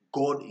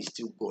God is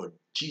still God,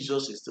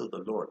 Jesus is still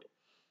the Lord.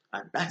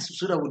 And that's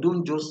so that we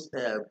don't just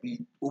be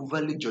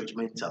overly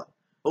judgmental.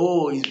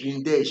 Oh, he's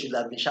been there, he should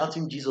have been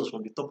shouting Jesus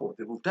from the top of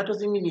the roof. That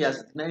doesn't mean he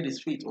has denied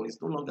his faith or he's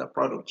no longer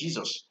proud of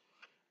Jesus.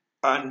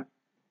 And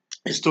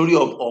a story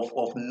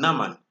of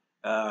Naaman,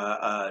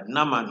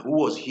 Naaman who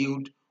was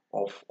healed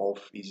of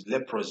his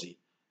leprosy.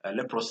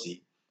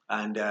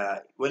 And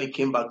when he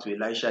came back to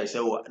Elisha, he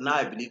said, well, now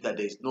I believe that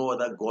there is no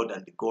other God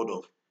than the God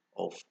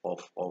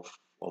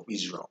of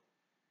Israel.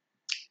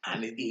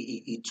 And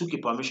he took a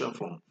permission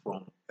from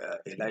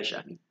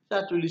Elisha.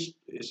 That really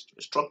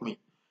struck me.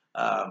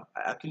 I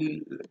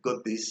actually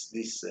got this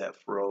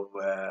from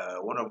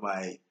one of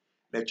my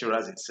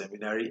lecturers in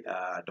seminary,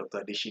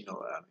 Dr.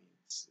 Adeshino.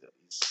 He's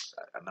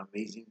an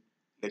amazing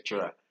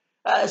lecturer.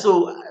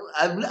 So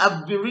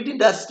I've been reading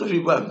that story,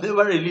 but I've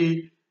never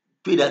really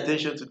paid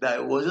attention to that.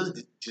 I was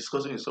just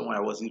discussing with someone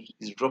I was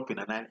dropping,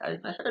 and I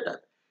heard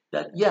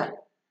that yeah,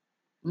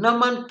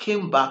 Naaman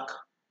came back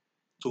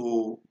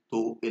to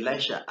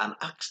Elisha and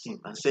asked him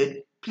and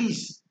said,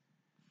 please,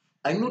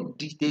 I know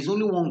there's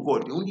only one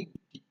God, the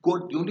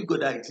only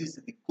God that exists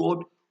is the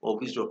God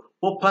of Israel.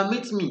 But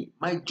permit me,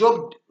 my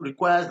job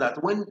requires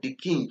that when the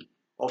king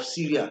of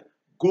Syria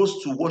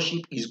goes to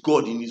worship his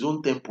God in his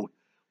own temple,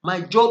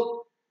 my job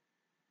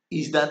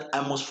is that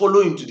I must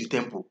follow him to the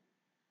temple.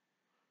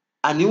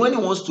 And when he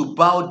wants to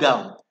bow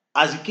down,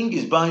 as the king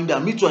is bowing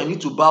down, me too, I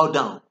need to bow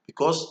down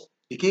because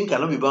the king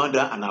cannot be bowing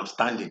down and I'm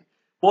standing.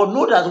 But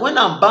know that when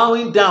I'm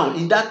bowing down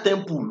in that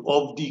temple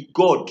of the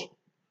God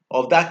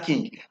of that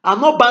king, I'm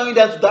not bowing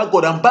down to that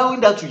God, I'm bowing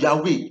down to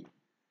Yahweh.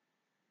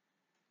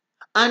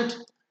 And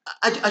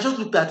I just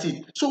looked at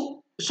it.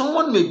 So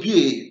someone may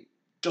be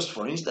just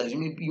for instance, you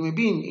may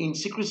be in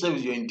secret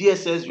service, you're in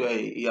DSS,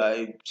 you're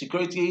a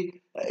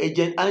security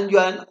agent, and you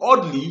are an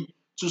oddly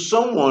to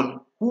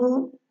someone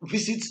who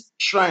visits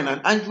shrine,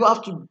 and you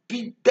have to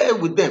be there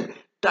with them.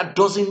 That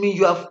doesn't mean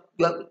do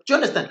you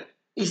understand?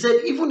 He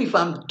said, even if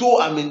I'm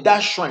in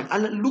that shrine,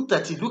 and I looked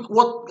at it, look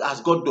what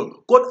has God done.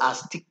 God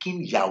has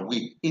taken Yahweh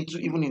into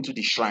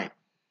the shrine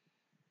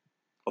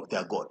of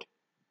their God.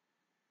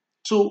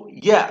 So,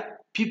 yeah,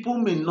 people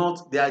may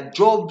not, their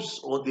jobs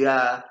or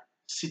their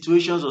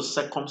situations or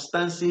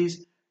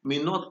circumstances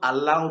may not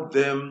allow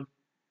them,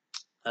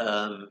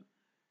 um,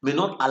 may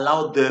not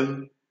allow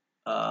them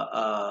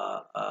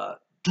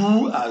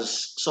do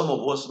as some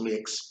of us may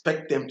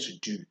expect them to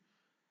do.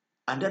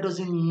 And that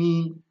doesn't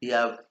mean they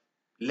have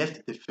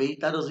left the faith.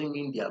 That doesn't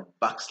mean they are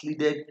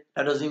backslided.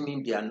 That doesn't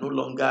mean they are no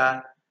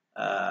longer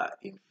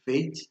in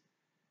faith.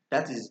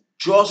 That is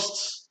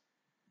just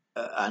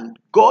and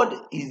God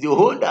is the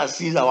one that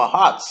sees our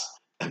hearts.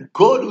 And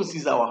God who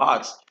sees our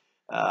hearts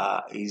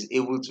is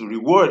able to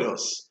reward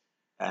us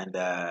and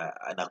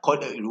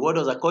reward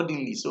us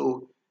accordingly.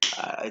 So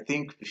I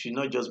think we should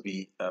not just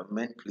be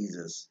men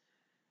pleasers.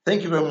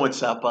 Thank you very much,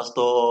 sir,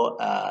 Pastor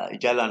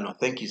Jalano.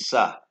 Thank you,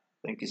 sir.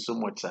 Thank you so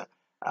much, sir.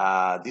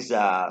 These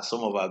are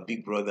some of our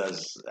big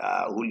brothers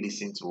who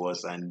listen to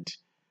us, and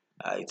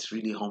it's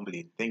really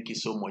humbling. Thank you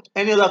so much.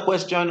 Any other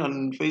question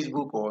on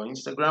Facebook or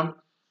Instagram?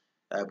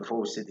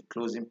 Before we say the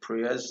closing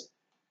prayers.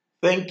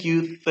 Thank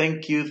you,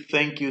 thank you,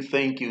 thank you,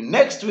 thank you.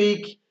 Next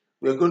week,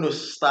 we're going to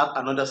start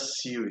another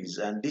series,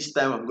 and this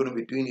time I'm going to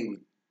be doing it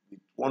with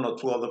one or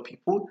two other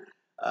people.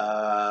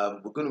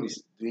 We're going to be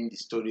doing the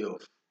story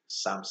of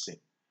Samson.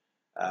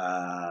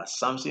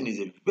 Samson is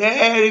a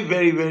very,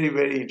 very, very,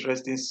 very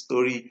interesting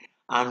story,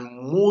 and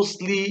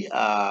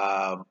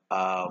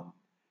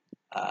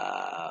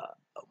uh,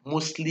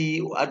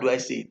 mostly, how do I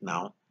say it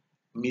now?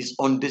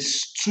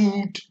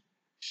 Misunderstood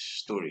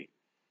story.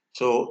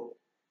 So,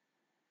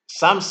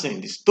 Samson,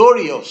 the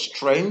story of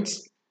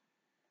strength,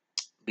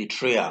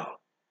 betrayal,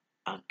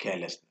 and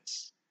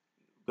carelessness.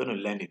 We're going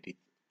to learn a bit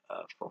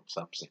from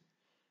Samson.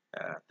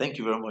 Thank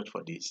you very much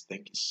for this.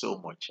 Thank you so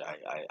much.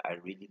 I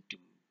really do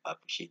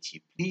appreciate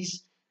you.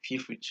 Please feel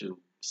free to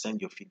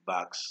send your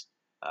feedbacks.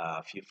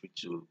 Feel free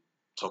to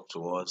talk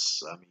to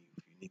us. I mean,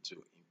 if you need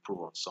to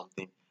improve on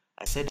something.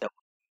 I said that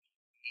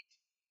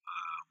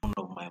one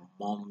of my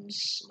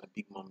mom's, my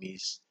big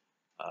mommy's,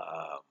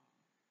 uh,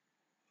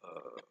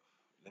 uh,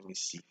 let me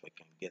see if I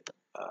can get,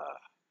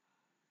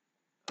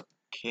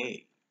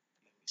 okay,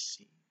 let me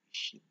see, is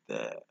she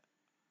there?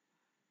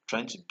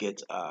 Trying to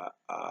get,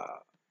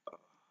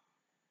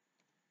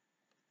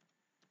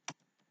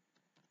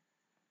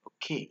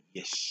 Okay,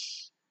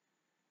 yes.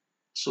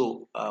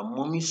 So,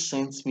 mommy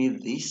sent me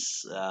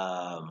this.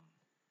 I'll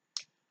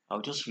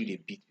just read a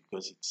bit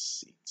because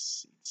it's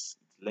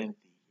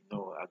lengthy. You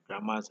know, our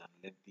grammars and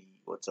lengthy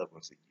WhatsApp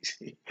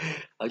messages.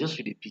 I'll just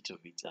read a bit of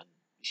it, and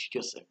it should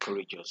just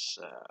encourage us.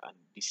 And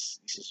this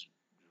is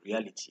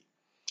reality.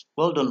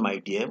 Well done, my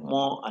dear.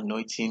 More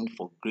anointing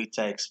for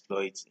greater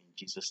exploits in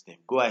Jesus' name.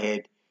 Go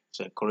ahead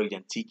to encourage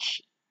and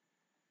teach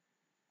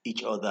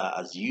each other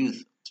as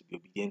youth to be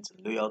obedient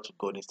and loyal to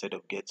God instead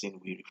of getting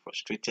weary,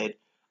 frustrated,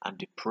 and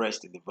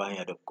depressed in the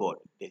vineyard of God.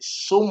 There's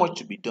so much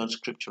to be done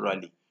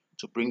scripturally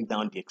to bring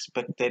down the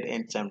expected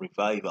end time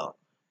revival,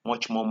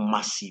 much more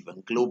massive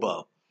and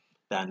global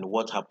than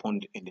what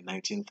happened in the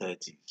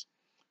 1930s.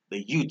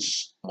 The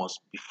youths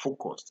must be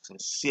focused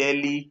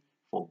sincerely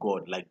for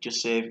God, like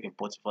Joseph in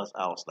Potiphar's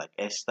house, like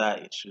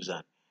Esther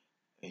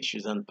in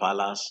Susan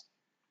Palace,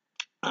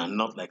 and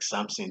not like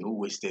Samson who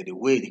wasted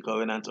away the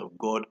covenant of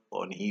God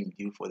on him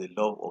due for the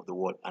love of the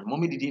world. And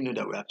mommy didn't know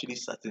that we're actually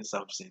starting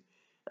Samson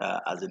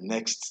as the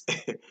next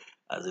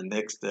as the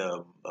next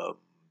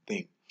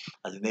thing,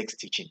 as the next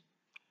teaching.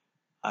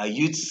 Our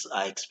youths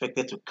are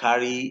expected to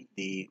carry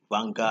the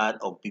vanguard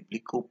of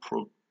biblical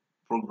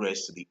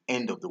progress to the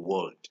end of the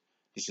world.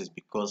 This is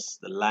because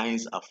the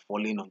lines are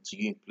falling onto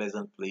you in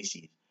pleasant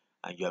places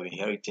and you have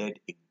inherited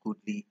a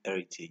goodly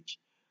heritage.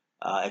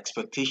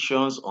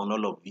 Expectations on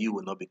all of you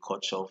will not be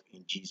cut off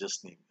in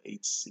Jesus' name.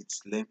 It's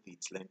lengthy,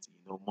 it's lengthy.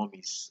 You know,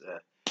 mommy's.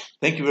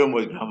 Thank you very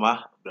much,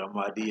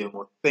 Grandma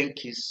Adeyemo.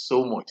 Thank you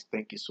so much.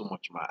 Thank you so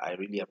much, ma. I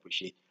really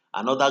appreciate.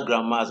 And other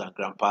grandmas and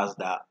grandpas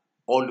that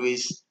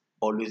always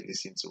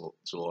listen to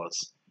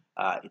us.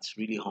 It's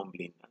really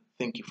humbling. And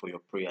thank you for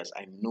your prayers.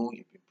 I know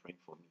you've been praying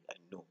for me. I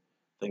know.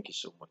 Thank you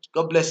so much.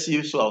 God bless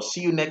you. So I'll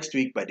see you next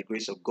week by the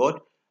grace of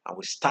God. And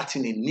we're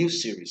starting a new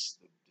series,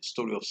 the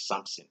story of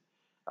Samson.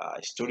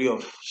 A story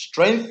of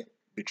strength,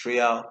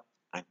 betrayal,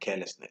 and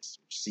carelessness.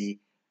 We'll see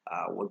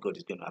what God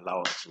is going to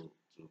allow us to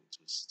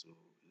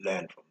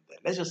learn from there.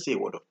 Let's just say a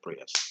word of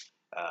prayers.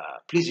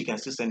 Please, you can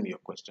still send me your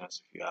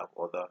questions if you have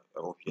other,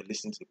 or if you're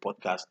listening to the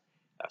podcast,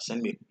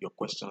 send me your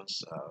questions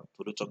to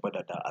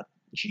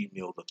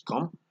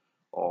tolutokwadada@gmail.com,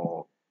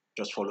 or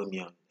just follow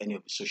me on any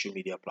of the social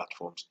media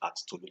platforms at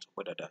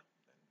tolutokwadada.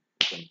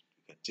 We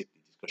can take the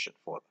discussion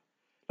further.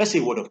 Let's say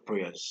a word of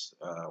prayers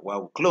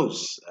while we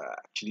close.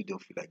 Actually,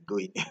 don't feel like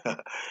going.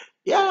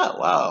 Yeah,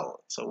 wow,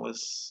 it's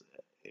almost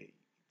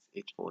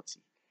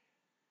 8:40.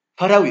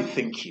 Father, we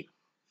thank you.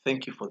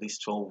 Thank you for these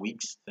 12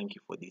 weeks. Thank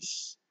you for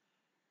this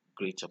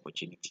great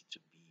opportunity to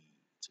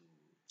to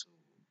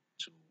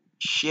to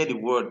share the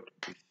word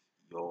with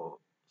your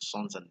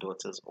sons and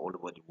daughters all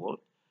over the world.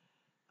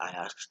 I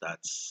ask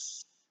that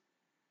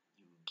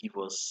you give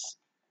us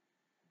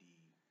the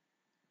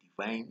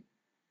divine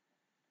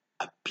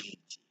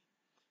ability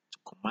to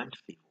command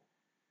favor,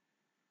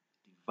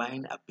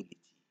 divine ability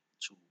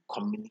to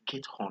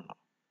communicate honor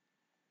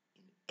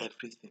in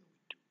everything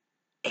we do,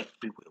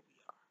 everywhere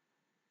we are,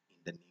 in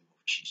the name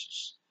of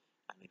Jesus.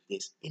 And if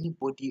there's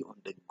anybody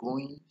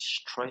undergoing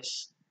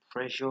stress,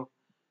 pressure,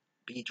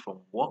 be it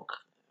from work,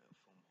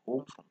 from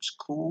home, from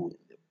school,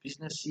 in the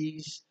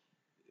businesses,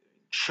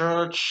 in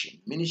church,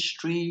 in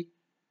ministry,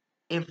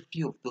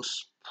 every of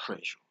those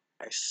pressure,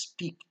 I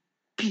speak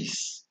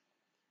peace,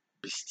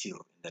 be still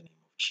in the name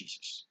of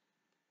Jesus.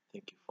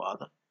 Thank you,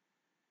 Father.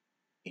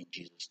 In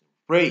Jesus' name.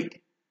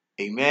 Prayed.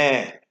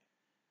 Amen.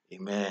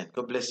 Amen.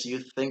 God bless you.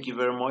 Thank you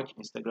very much,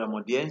 Instagram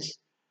audience.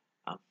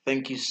 And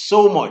thank you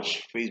so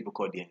much, Facebook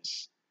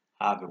audience.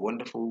 Have a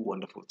wonderful,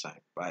 wonderful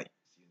time. Bye.